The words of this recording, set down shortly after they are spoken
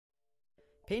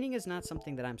Painting is not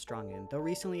something that I'm strong in, though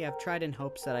recently I've tried in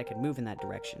hopes that I could move in that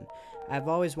direction. I've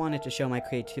always wanted to show my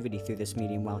creativity through this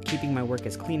medium while keeping my work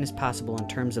as clean as possible in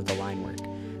terms of the line work.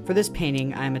 For this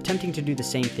painting, I am attempting to do the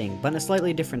same thing, but in a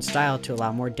slightly different style to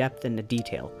allow more depth and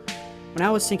detail. When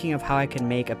I was thinking of how I could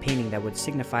make a painting that would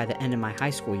signify the end of my high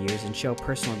school years and show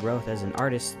personal growth as an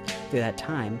artist through that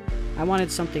time, I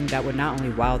wanted something that would not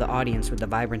only wow the audience with the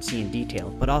vibrancy and detail,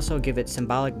 but also give it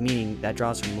symbolic meaning that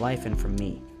draws from life and from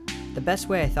me. The best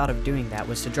way I thought of doing that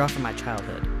was to draw from my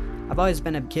childhood. I've always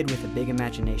been a kid with a big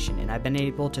imagination, and I've been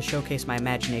able to showcase my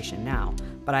imagination now,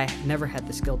 but I never had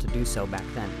the skill to do so back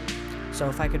then. So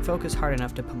if I could focus hard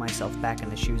enough to put myself back in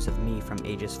the shoes of me from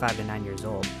ages 5 to 9 years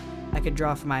old, I could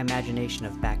draw from my imagination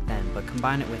of back then, but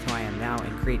combine it with who I am now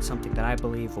and create something that I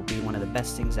believe will be one of the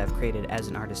best things I've created as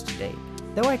an artist to date.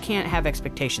 Though I can't have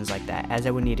expectations like that, as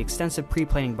I would need extensive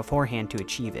pre-planning beforehand to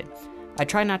achieve it. I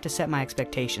try not to set my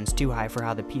expectations too high for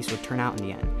how the piece would turn out in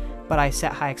the end, but I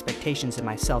set high expectations in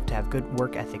myself to have good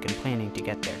work ethic and planning to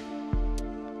get there.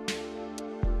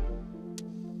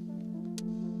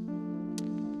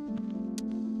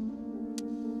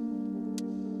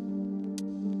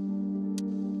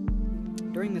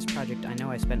 During this project, I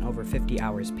know I spent over 50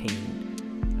 hours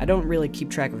painting. I don't really keep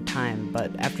track of time,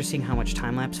 but after seeing how much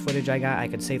time-lapse footage I got, I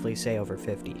could safely say over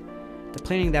 50. The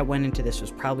planning that went into this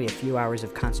was probably a few hours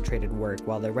of concentrated work,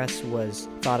 while the rest was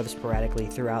thought of sporadically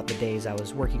throughout the days I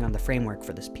was working on the framework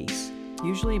for this piece.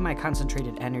 Usually my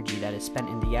concentrated energy that is spent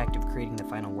in the act of creating the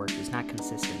final work is not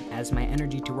consistent, as my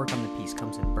energy to work on the piece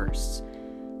comes in bursts.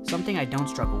 Something I don't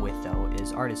struggle with, though,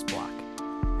 is artist block,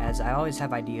 as I always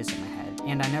have ideas in my head,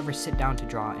 and I never sit down to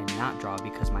draw and not draw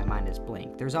because my mind is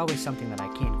blank. There's always something that I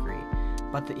can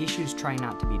create, but the issue is trying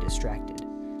not to be distracted.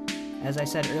 As I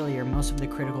said earlier, most of the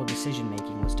critical decision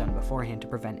making was done beforehand to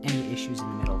prevent any issues in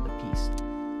the middle of the piece,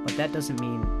 but that doesn't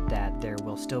mean that there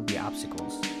will still be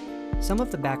obstacles. Some of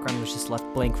the background was just left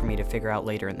blank for me to figure out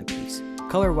later in the piece.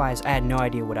 Color-wise, I had no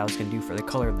idea what I was going to do for the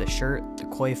color of the shirt, the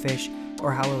koi fish,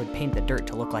 or how I would paint the dirt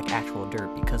to look like actual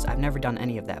dirt, because I've never done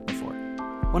any of that before.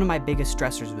 One of my biggest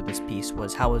stressors with this piece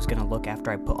was how it was going to look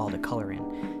after I put all the color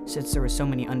in, since there were so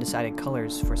many undecided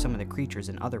colors for some of the creatures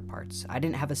and other parts. I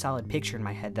didn't have a solid picture in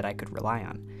my head that I could rely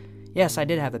on. Yes, I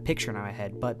did have a picture in my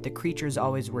head, but the creatures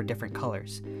always were different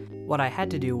colors. What I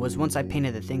had to do was, once I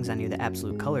painted the things I knew the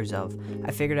absolute colors of,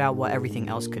 I figured out what everything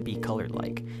else could be colored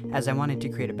like, as I wanted to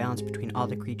create a balance between all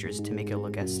the creatures to make it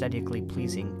look aesthetically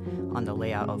pleasing on the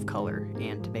layout of color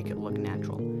and to make it look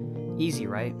natural. Easy,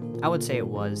 right? I would say it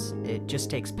was. It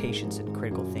just takes patience and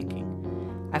critical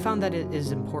thinking. I found that it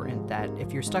is important that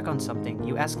if you're stuck on something,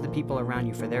 you ask the people around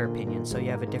you for their opinion so you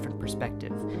have a different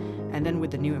perspective, and then with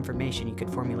the new information you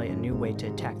could formulate a new way to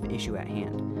attack the issue at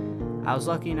hand. I was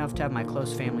lucky enough to have my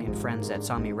close family and friends that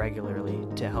saw me regularly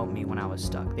to help me when I was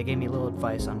stuck. They gave me little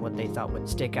advice on what they thought would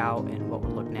stick out and what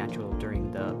would look natural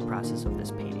during the process of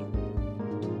this painting.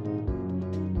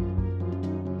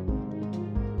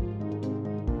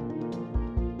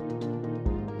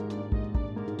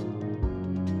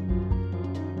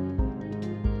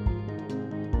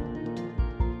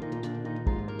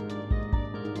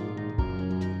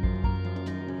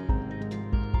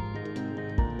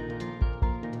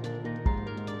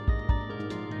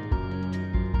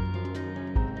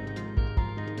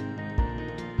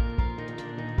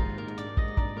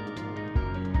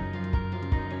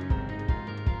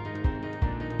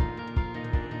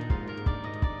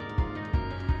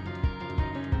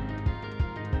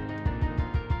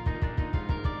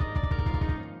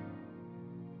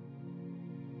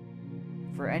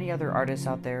 For any other artists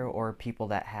out there or people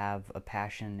that have a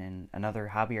passion in another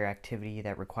hobby or activity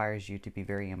that requires you to be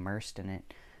very immersed in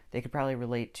it, they could probably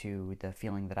relate to the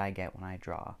feeling that I get when I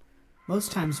draw.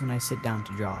 Most times when I sit down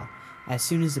to draw, as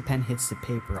soon as the pen hits the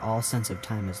paper, all sense of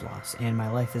time is lost, and my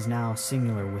life is now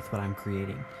singular with what I'm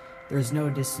creating. There is no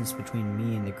distance between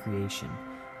me and the creation.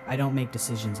 I don't make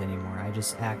decisions anymore, I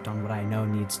just act on what I know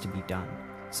needs to be done.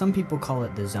 Some people call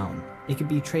it the zone. It can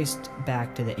be traced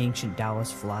back to the ancient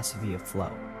Taoist philosophy of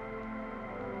flow.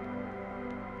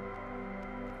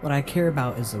 What I care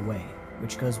about is the way,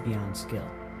 which goes beyond skill.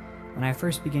 When I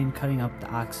first began cutting up the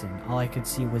oxen, all I could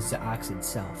see was the ox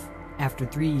itself. After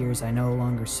 3 years, I no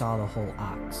longer saw the whole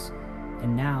ox.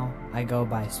 And now, I go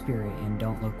by spirit and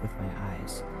don't look with my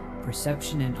eyes.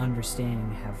 Perception and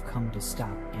understanding have come to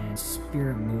stop, and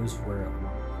spirit moves where it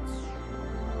wants.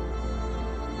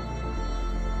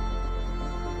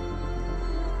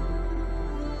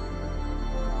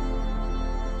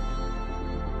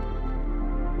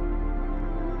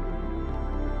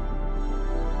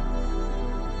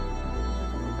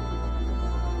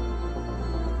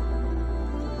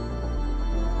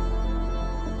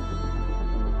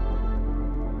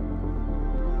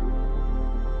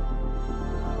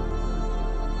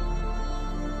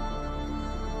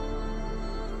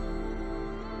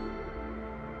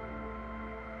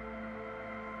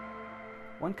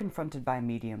 When confronted by a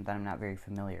medium that I'm not very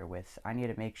familiar with, I need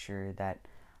to make sure that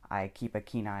I keep a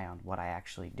keen eye on what I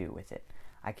actually do with it.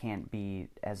 I can't be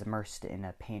as immersed in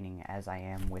a painting as I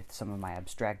am with some of my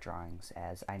abstract drawings,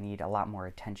 as I need a lot more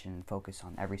attention and focus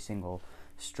on every single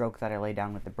stroke that I lay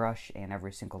down with the brush and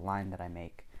every single line that I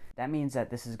make. That means that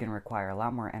this is going to require a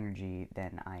lot more energy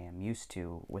than I am used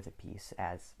to with a piece,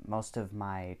 as most of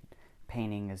my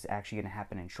painting is actually going to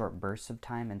happen in short bursts of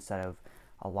time instead of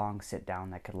a long sit down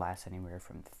that could last anywhere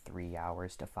from 3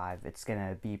 hours to 5. It's going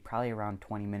to be probably around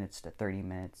 20 minutes to 30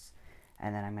 minutes,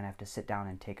 and then I'm going to have to sit down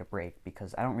and take a break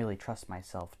because I don't really trust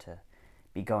myself to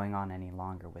be going on any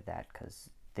longer with that, because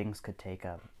things could take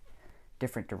a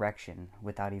different direction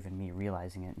without even me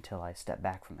realizing it until I step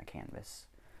back from the canvas.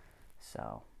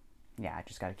 So yeah, I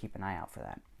just got to keep an eye out for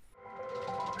that.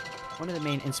 One of the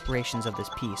main inspirations of this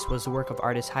piece was the work of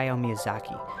artist Hayao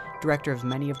Miyazaki, director of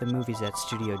many of the movies at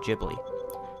Studio Ghibli.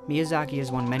 Miyazaki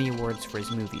has won many awards for his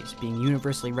movies, being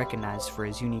universally recognized for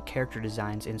his unique character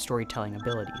designs and storytelling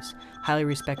abilities, highly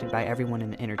respected by everyone in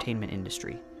the entertainment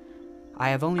industry. I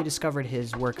have only discovered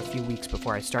his work a few weeks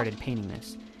before I started painting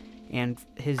this, and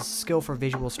his skill for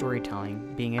visual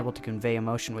storytelling, being able to convey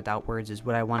emotion without words, is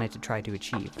what I wanted to try to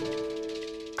achieve.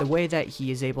 The way that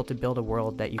he is able to build a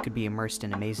world that you could be immersed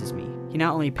in amazes me. He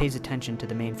not only pays attention to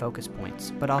the main focus points,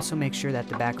 but also makes sure that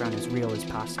the background is real as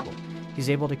possible. He's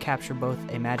able to capture both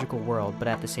a magical world, but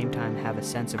at the same time have a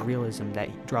sense of realism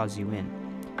that draws you in.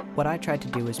 What I tried to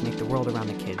do is make the world around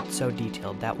the kid so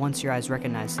detailed that once your eyes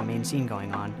recognize the main scene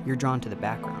going on, you're drawn to the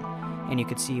background, and you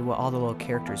could see what all the little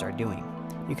characters are doing.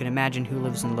 You can imagine who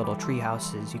lives in little tree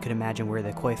houses, you could imagine where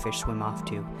the koi fish swim off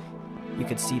to. You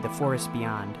could see the forest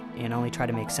beyond, and only try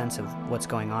to make sense of what's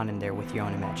going on in there with your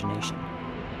own imagination.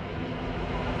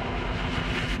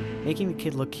 Making the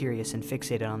kid look curious and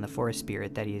fixated on the forest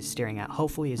spirit that he is staring at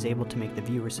hopefully is able to make the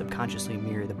viewer subconsciously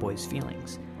mirror the boy's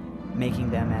feelings,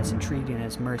 making them as intrigued and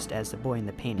as immersed as the boy in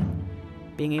the painting.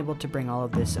 Being able to bring all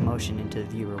of this emotion into the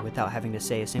viewer without having to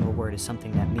say a single word is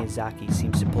something that Miyazaki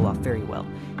seems to pull off very well,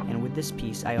 and with this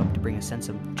piece I hope to bring a sense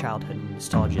of childhood and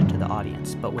nostalgia to the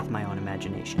audience, but with my own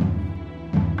imagination.